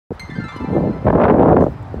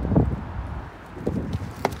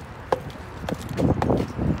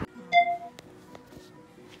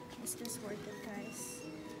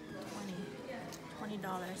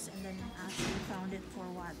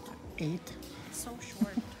It's so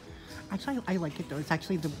short. Actually, I like it though. It's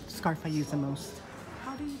actually the scarf I use the most.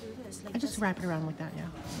 How do you do this? Like I just wrap it around like that, yeah.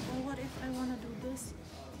 Well, what if I want to do this?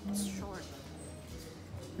 It's short.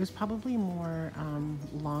 It was probably more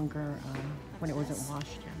longer when it wasn't this?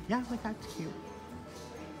 washed. Yeah, like that's cute.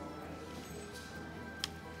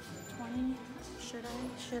 20.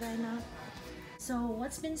 Should I not? So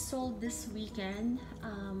what's been sold this weekend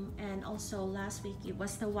and also last week, it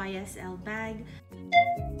was the YSL bag. I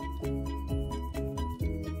think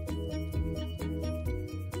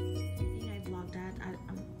I vlogged that.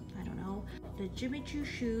 I don't know. The Jimmy Choo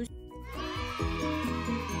shoes.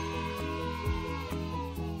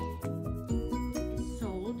 It's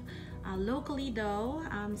sold locally though.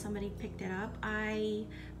 Somebody picked it up. I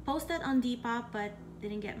posted on Depop but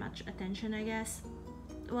didn't get much attention, I guess.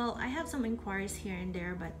 Well, I have some inquiries here and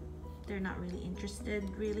there, but they're not really interested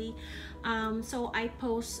really. So I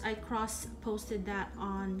cross-posted that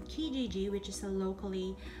on Kijiji, which is a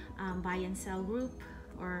locally buy and sell group,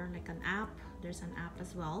 or like an app. There's an app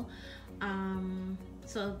as well.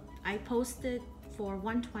 So I posted for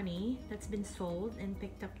 120 that's been sold and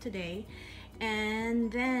picked up today, and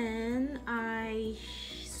then I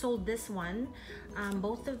sold this one.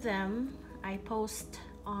 Both of them I post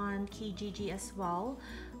on Kijiji as well.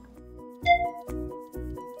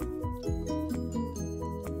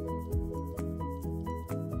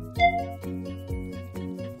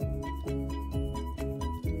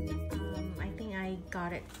 I think I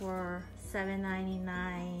got it for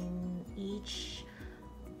 $7.99 each,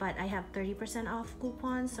 but I have 30% off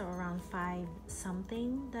coupon, so around 5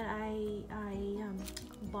 something that I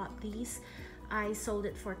bought these. I sold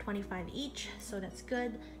it for 25 each, so that's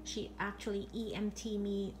good. She actually EMT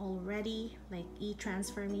me already, like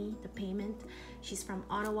e-transfer me the payment. She's from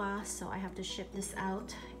Ottawa, so I have to ship this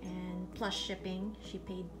out, and plus shipping. She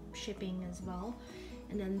paid shipping as well.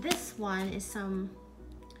 And then this one is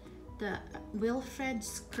the Wilfred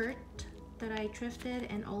skirt that I thrifted,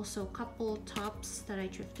 and also couple tops that I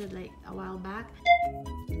thrifted like a while back.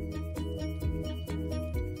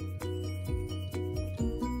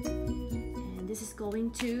 This is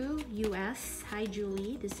going to US. Hi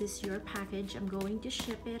Julie, this is your package. I'm going to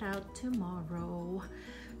ship it out tomorrow.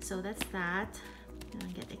 So that's that.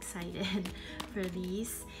 I get excited for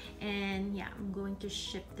these. And yeah, I'm going to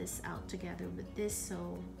ship this out together with this.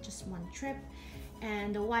 So just one trip.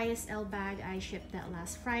 And the YSL bag, I shipped that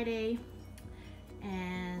last Friday.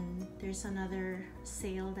 And there's another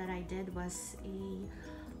sale that I did, was a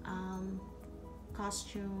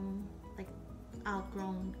costume, like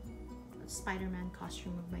outgrown Spider-Man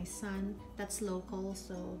costume of my son. That's local,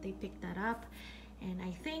 so they picked that up. And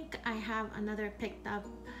I think I have another pickup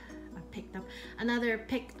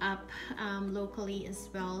locally as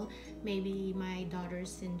well. Maybe my daughter's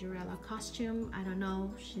Cinderella costume. I don't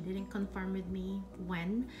know, she didn't confirm with me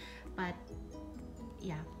when, but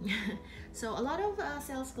yeah. So a lot of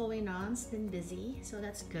sales going on. It's been busy, so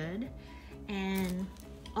that's good. And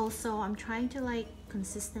also I'm trying to like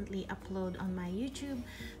consistently upload on my YouTube,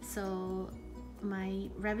 so my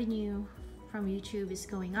revenue from YouTube is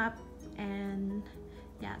going up. And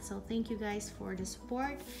yeah, so thank you guys for the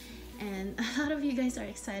support, and a lot of you guys are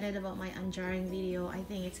excited about my unjarring video. I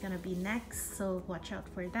think it's gonna be next, so watch out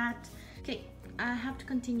for that. Okay, I have to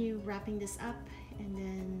continue wrapping this up and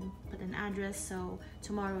then put an address, so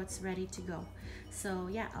tomorrow it's ready to go. So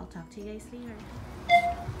yeah, I'll talk to you guys later.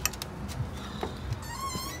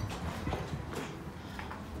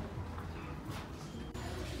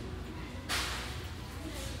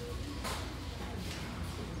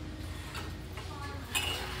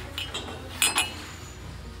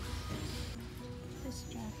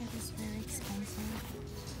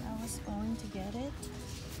 To get it,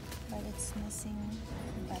 but it's missing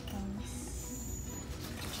buttons.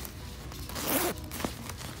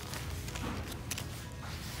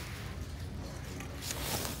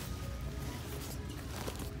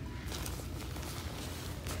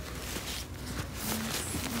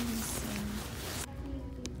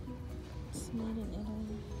 It's made in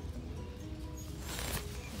Italy.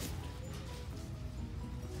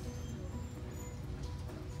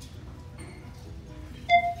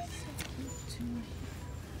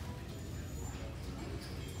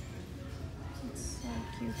 It's so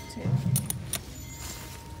cute too.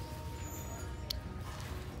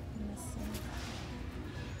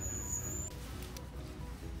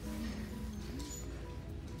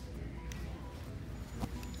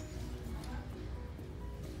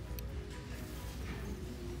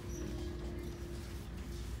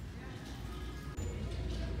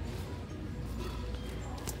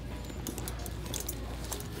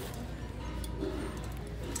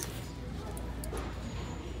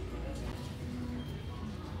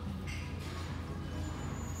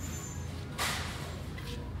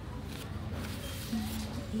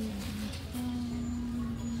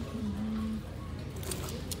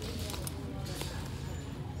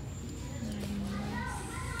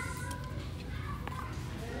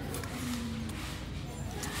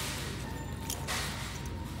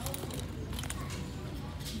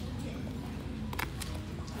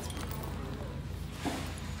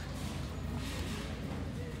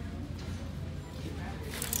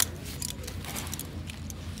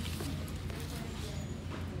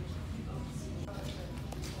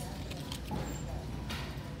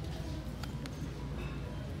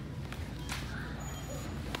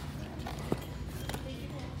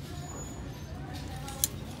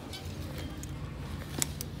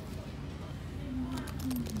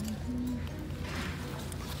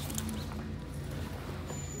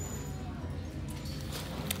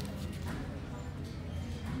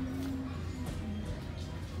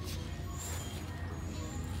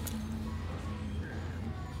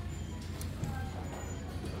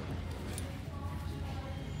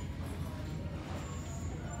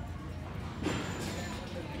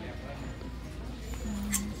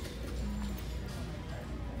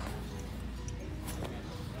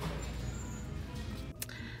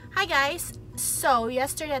 Hi guys! So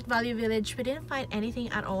yesterday at Value Village we didn't find anything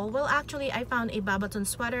at all. Well, actually I found a Babaton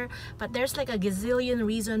sweater, but there's like a gazillion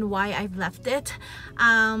reason why I've left it.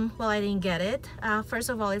 Well, I didn't get it. First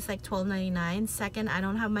of all, it's like $12.99. Second, I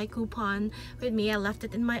don't have my coupon with me. I left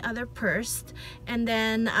it in my other purse. And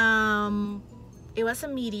then it was a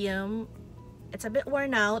medium. It's a bit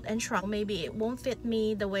worn out and shrunk. Maybe it won't fit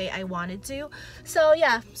me the way I wanted to. So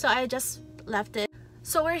yeah, so I just left it.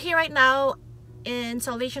 So we're here right now in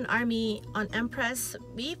Salvation Army on Empress.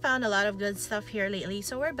 We found a lot of good stuff here lately,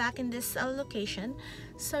 so we're back in this location.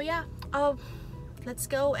 So yeah, let's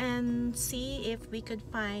go and see if we could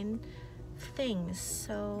find things.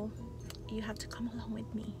 So you have to come along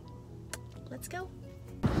with me. Let's go.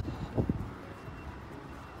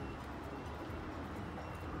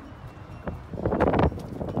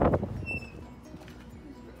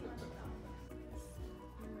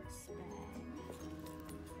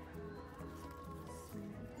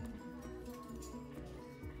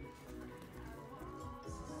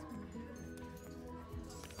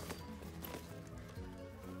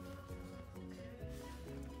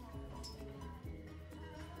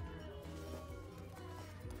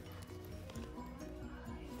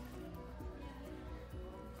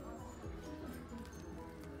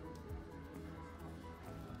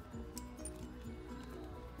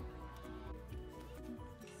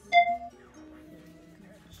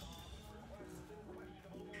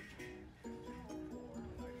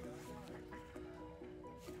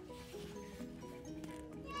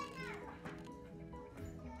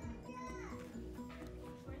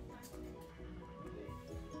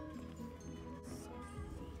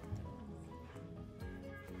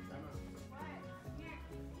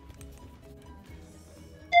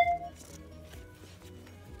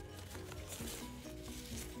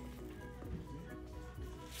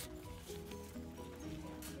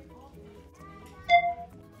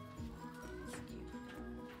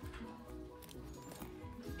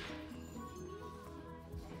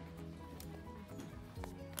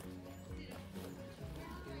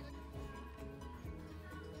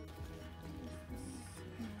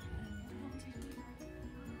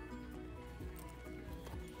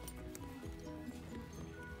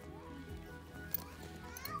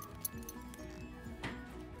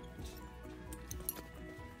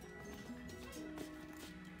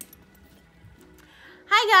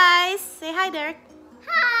 Hi guys! Say hi, Derek.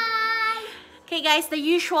 Hi! Okay guys, the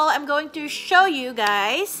usual, I'm going to show you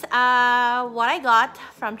guys what I got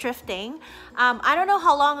from thrifting. I don't know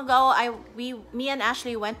how long ago me and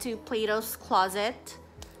Ashley went to Plato's Closet.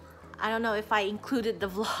 I don't know if I included the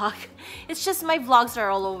vlog. It's just my vlogs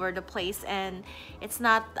are all over the place and it's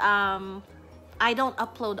not I don't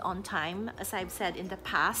upload on time, as I've said in the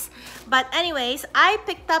past. But anyways, I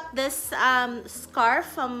picked up this scarf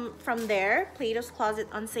from there, Plato's Closet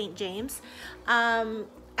on St. James.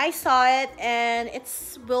 I saw it and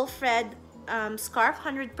it's Wilfred scarf,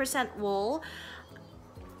 100% wool.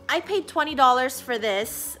 I paid $20 for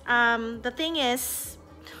this. The thing is,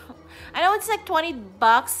 I know it's like 20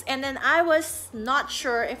 bucks, and then I was not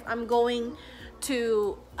sure if I'm going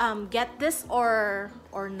to get this or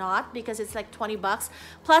not, because it's like 20 bucks.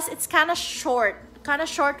 Plus it's kind of short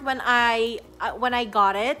when I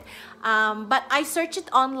got it. But I searched it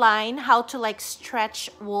online how to like stretch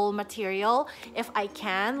wool material if I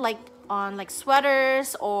can, like on like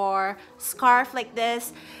sweaters or scarf like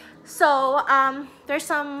this. So there's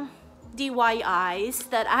some DIYs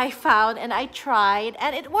that I found and I tried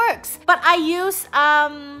and it works. But I use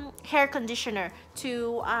hair conditioner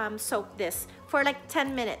to soak this for like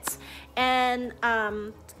 10 minutes. And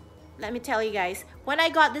let me tell you guys, when I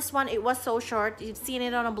got this one, it was so short. You've seen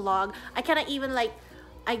it on a blog. I cannot even like,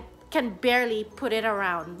 I can barely put it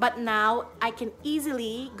around. But now I can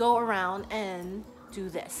easily go around and do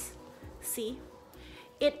this. See?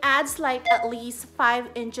 It adds like at least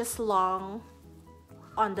 5 inches long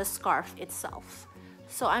on the scarf itself.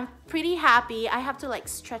 So I'm pretty happy. I have to like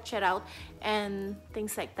stretch it out and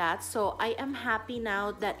things like that. So I am happy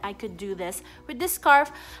now that I could do this with this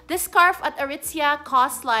scarf. This scarf at Aritzia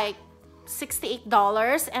costs like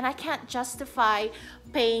 $68 and I can't justify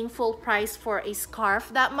paying full price for a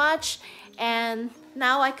scarf that much. And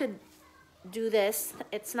now I could do this.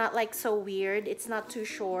 It's not like so weird. It's not too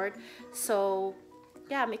short. So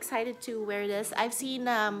yeah, I'm excited to wear this. I've seen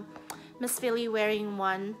Miss Philly wearing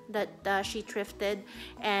one that she thrifted,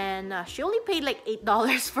 and she only paid like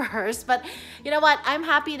 $8 for hers. But you know what, I'm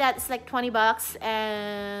happy that it's like 20 bucks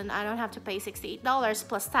and I don't have to pay $68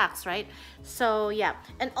 plus tax, right? So yeah.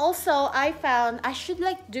 And also I found I should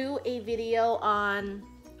like do a video on,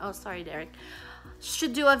 oh sorry Derek,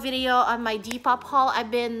 should do a video on my Depop haul.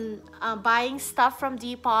 I've been buying stuff from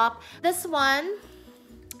Depop. This one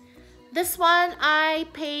I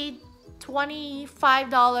paid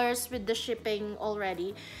 $25 with the shipping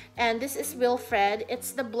already. And this is Wilfred.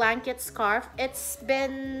 It's the blanket scarf. It's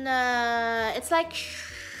been it's like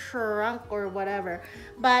shrunk or whatever,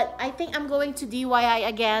 but I think I'm going to DIY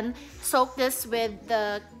again, soak this with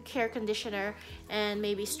the hair conditioner and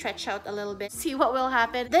maybe stretch out a little bit, see what will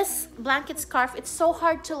happen. This blanket scarf, it's so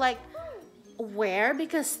hard to like wear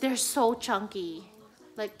because they're so chunky.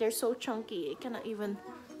 Like they're so chunky, I cannot even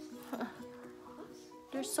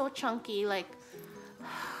they're so chunky, like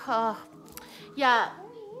yeah,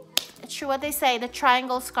 it's true what they say, the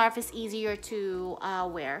triangle scarf is easier to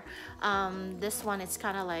wear. This one, it's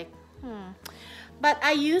kind of like but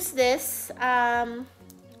I use this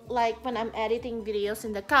like when I'm editing videos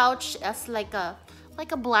in the couch as like a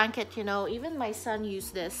blanket, you know. Even my son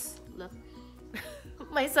used this. Look.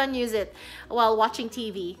 My son used it while watching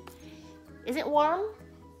TV. Is it warm?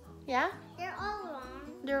 Yeah? They're all warm.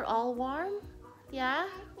 They're all warm? Yeah?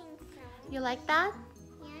 I think so. You like that?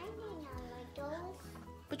 Yeah, I think I like those.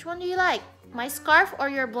 Which one do you like? My scarf or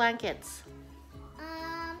your blankets?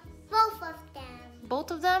 Both of them.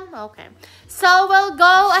 Both of them? Okay. So we'll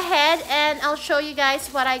go ahead and I'll show you guys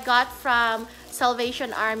what I got from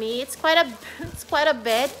Salvation Army. It's quite a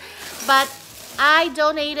bit, but I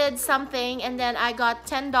donated something and then I got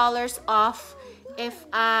 $10 off if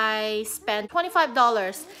I spend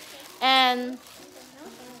 $25. And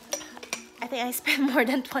I think I spent more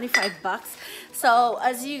than 25 bucks. So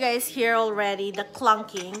as you guys hear already, the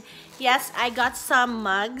clunking. Yes, I got some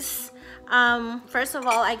mugs. First of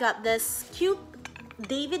all, I got this cute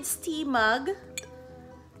David's tea mug.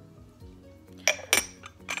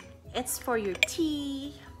 It's for your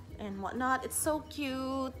tea and whatnot. It's so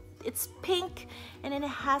cute. It's pink and then it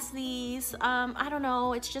has these I don't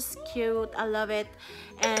know, it's just cute. I love it.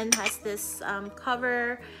 And has this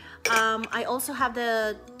cover. I also have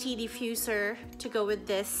the tea diffuser to go with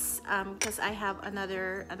this because I have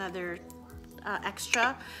another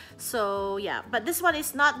extra. So yeah, but this one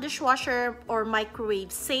is not dishwasher or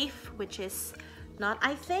microwave safe, which is not.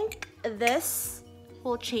 I think this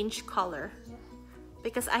will change color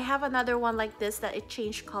because I have another one like this that it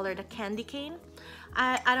changed color, the candy cane.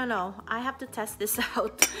 I don't know, I have to test this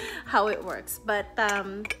out how it works. But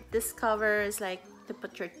this cover is like to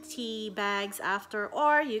put your tea bags after,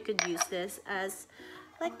 or you could use this as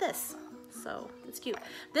like this. So it's cute.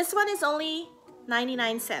 This one is only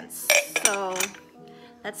 99 cents, so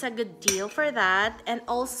that's a good deal for that. And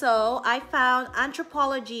also I found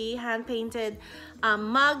Anthropology hand-painted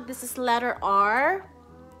mug. This is letter R.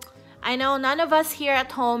 I know none of us here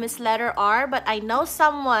at home is letter R, but I know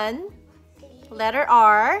someone letter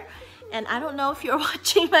R, and I don't know if you're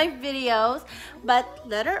watching my videos, but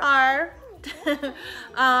letter R.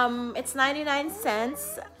 It's 99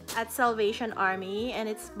 cents at Salvation Army and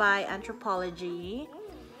it's by Anthropology.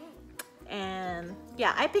 And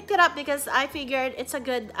yeah, I picked it up because I figured it's a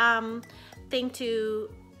good thing to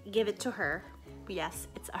give it to her. Yes,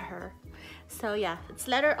 it's a her. So yeah, it's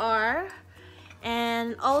letter R.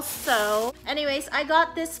 And also, anyways, I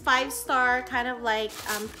got this 5-star kind of like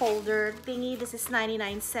folder thingy. This is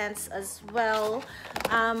 99 cents as well.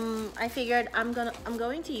 I figured I'm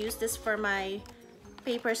going to use this for my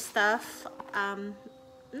paper stuff.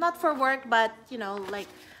 Not for work, but you know, like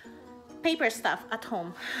paper stuff at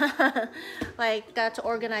home. Like to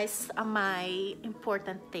organize my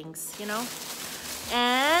important things, you know.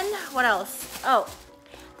 And what else? Oh,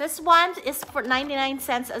 this one is for 99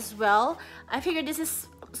 cents as well. I figured this is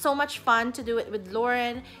so much fun to do it with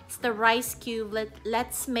Lauren. It's the rice cube.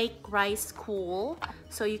 Let's make rice cool.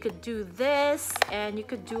 So you could do this and you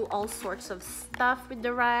could do all sorts of stuff with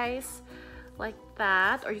the rice like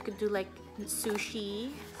that, or you could do like sushi.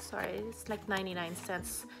 Sorry, it's like 99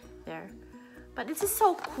 cents there. But this is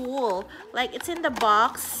so cool. Like it's in the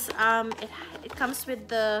box. It comes with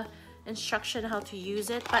the instruction how to use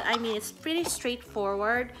it, but I mean it's pretty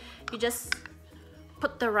straightforward. You just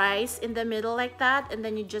put the rice in the middle like that and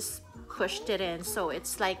then you just pushed it in, so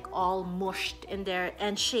it's like all mushed in there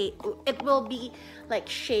and shape. It will be like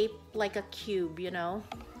shaped like a cube, you know.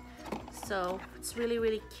 So it's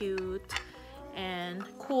really cute and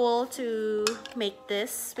cool to make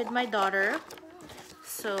this with my daughter.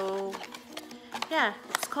 So yeah,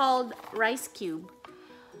 it's called Rice Cube.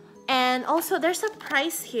 And also there's a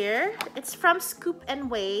price here. It's from Scoop and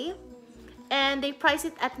Weigh, and they price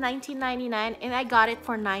it at $19.99 and I got it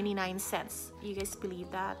for 99 cents. You guys believe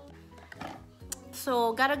that?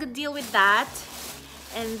 So got a good deal with that.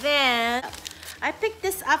 And then I picked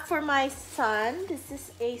this up for my son. This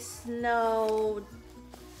is a snow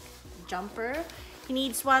jumper. He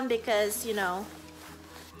needs one because, you know,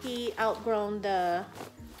 he outgrown the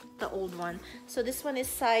old one. So this one is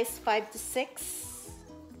size 5 to 6.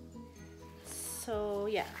 So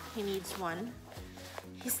yeah, he needs one.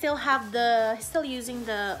 He's still using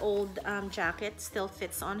the old jacket, still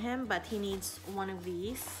fits on him, but he needs one of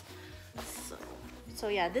these. So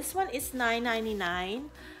yeah, this one is $9.99.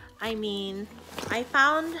 I mean, I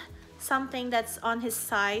found something that's on his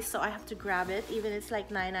size, so I have to grab it. Even it's like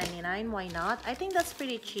 $9.99, why not? I think that's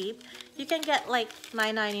pretty cheap. You can get like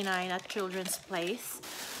 $9.99 at Children's Place,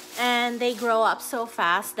 and they grow up so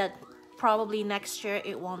fast that probably next year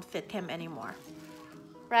it won't fit him anymore,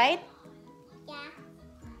 right? Yeah.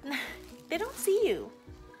 They don't see you.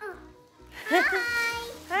 Oh. Hi.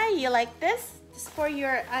 Hi, you like this? Just for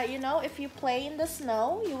your, you know, if you play in the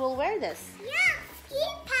snow, you will wear this. Yeah, ski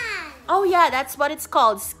pants. Oh yeah, that's what it's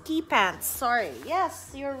called, ski pants. Sorry.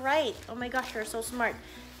 Yes, you're right. Oh my gosh, you're so smart.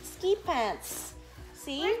 Ski pants.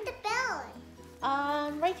 See? Where's the belt?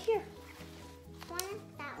 Right here.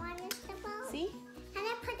 That one is the belt. See? Can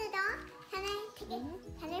I put it on? Can I take it?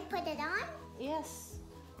 Can I put it on? Yes.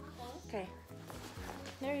 Okay. Okay.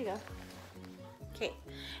 There you go. Okay.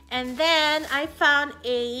 And then I found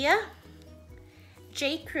a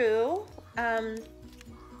J. Crew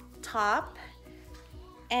top,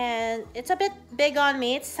 and it's a bit big on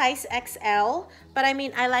me. It's size XL, but I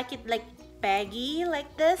mean, I like it like baggy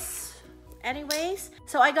like this anyways.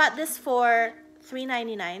 So I got this for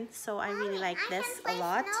 $3.99, so I really like this a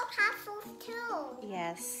lot. Snow castles too.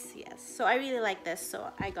 Yes, yes. So I really like this,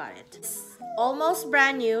 so I got it. It's almost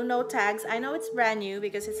brand new, no tags. I know it's brand new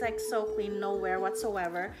because it's like so clean, no wear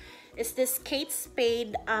whatsoever. It's this Kate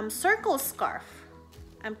Spade circle scarf.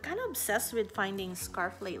 I'm kind of obsessed with finding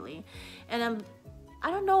scarf lately, and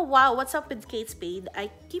I don't know, wow, what's up with Kate Spade.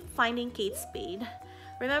 I keep finding Kate Spade.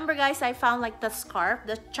 Remember guys, I found like the scarf,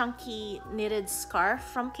 the chunky knitted scarf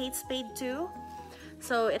from Kate Spade too.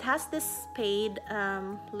 So it has this Spade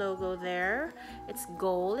logo there. It's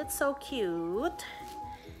gold, it's so cute.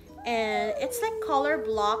 And it's like color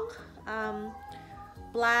block,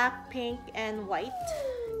 black, pink, and white.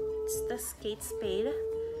 It's the Kate Spade.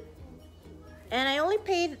 And I only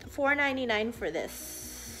paid $4.99 for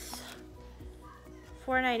this.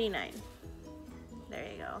 $4.99. There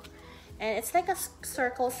you go. And it's like a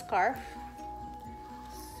circle scarf.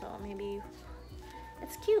 So maybe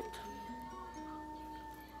it's cute.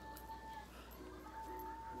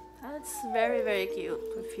 That's very, very cute.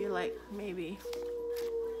 If you like, maybe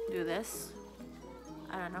do this.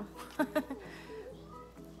 I don't know.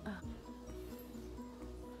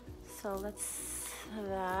 So let's have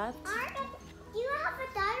that. Do you have a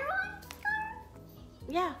diamond scarf?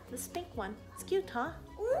 Yeah, this pink one. It's cute, huh?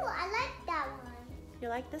 Ooh, I like that one. You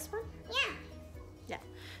like this one? Yeah. Yeah.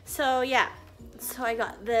 So yeah. So I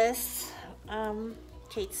got this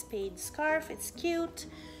Kate Spade scarf. It's cute.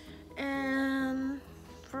 And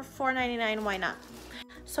for $4.99, why not?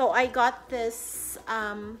 So I got this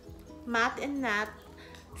Matte and Nat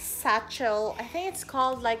satchel. I think it's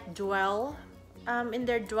called like Dwell. In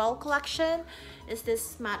their Dwell collection is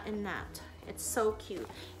this Matte and Nat. It's so cute.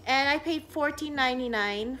 And I paid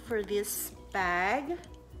 $14.99 for this bag.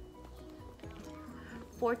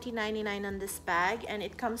 $14.99 on this bag, and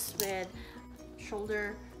it comes with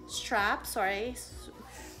shoulder strap,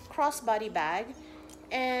 crossbody bag,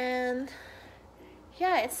 and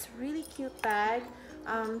yeah, it's really cute bag.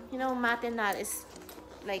 You know, Matte and Nat is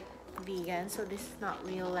like vegan, so this is not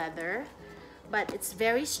real leather, but it's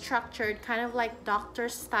very structured, kind of like doctor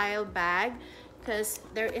style bag, because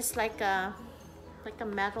there is like a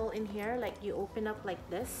metal in here, like you open up like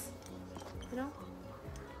this, you know,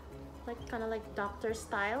 like kind of like doctor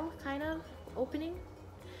style kind of opening.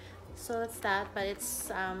 So that's that, but it's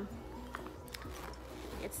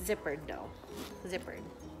zippered though, zippered.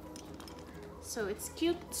 So it's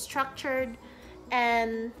cute, structured,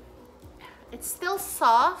 and it's still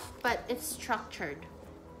soft, but it's structured,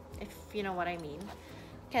 if you know what I mean.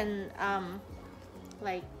 Can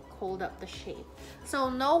like hold up the shape. So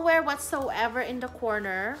no wear whatsoever in the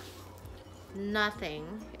corner, nothing.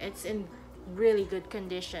 It's in really good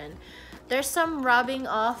condition. There's some rubbing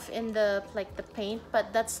off in the like the paint,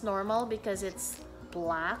 but that's normal because it's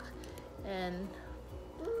black, and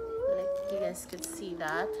like you guys could see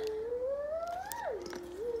that.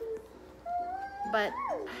 But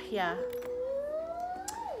yeah,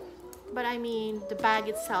 but I mean the bag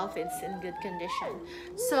itself is in good condition.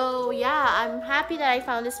 So yeah, I'm happy that I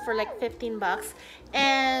found this for like 15 bucks,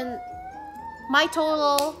 and my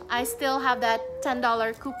total, I still have that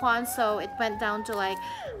 $10 coupon, so it went down to like,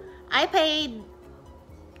 I paid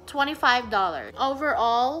 $25.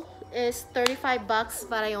 Overall is 35 bucks,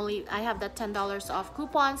 but I have that $10 off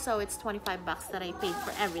coupon, so it's 25 bucks that I paid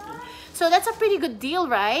for everything. So that's a pretty good deal,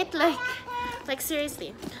 right? Like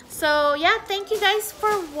seriously. So yeah, thank you guys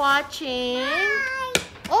for watching.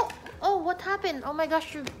 Oh, what happened? Oh my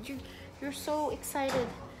gosh, you're so excited.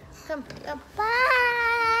 Come.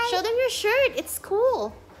 Bye. Show them your shirt. It's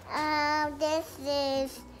cool. This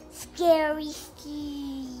is Scary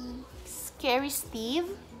Steve. Scary Steve?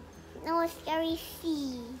 No, Scary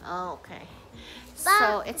Steve. Oh, okay. Bye.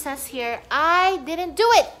 So it says here, I didn't do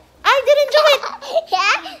it. I didn't do it.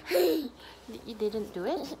 Yeah. You didn't do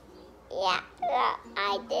it? Yeah,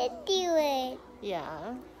 I did do it.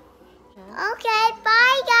 Yeah. Okay,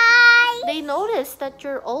 bye guys. They noticed that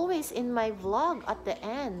you're always in my vlog at the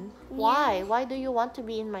end. Why? Yeah. Why do you want to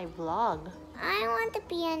be in my vlog? I want to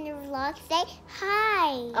be on the vlog. Say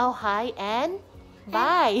hi. Oh, hi and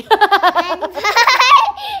bye. And bye.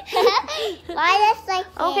 Bye, that's like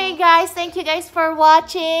Okay, guys. Thank you guys for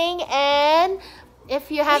watching. And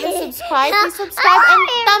if you haven't subscribed, please subscribe and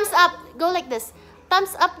thumbs up. Go like this.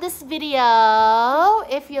 Thumbs up this video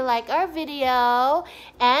if you like our video.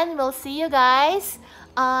 And we'll see you guys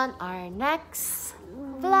on our next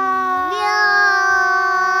vlog.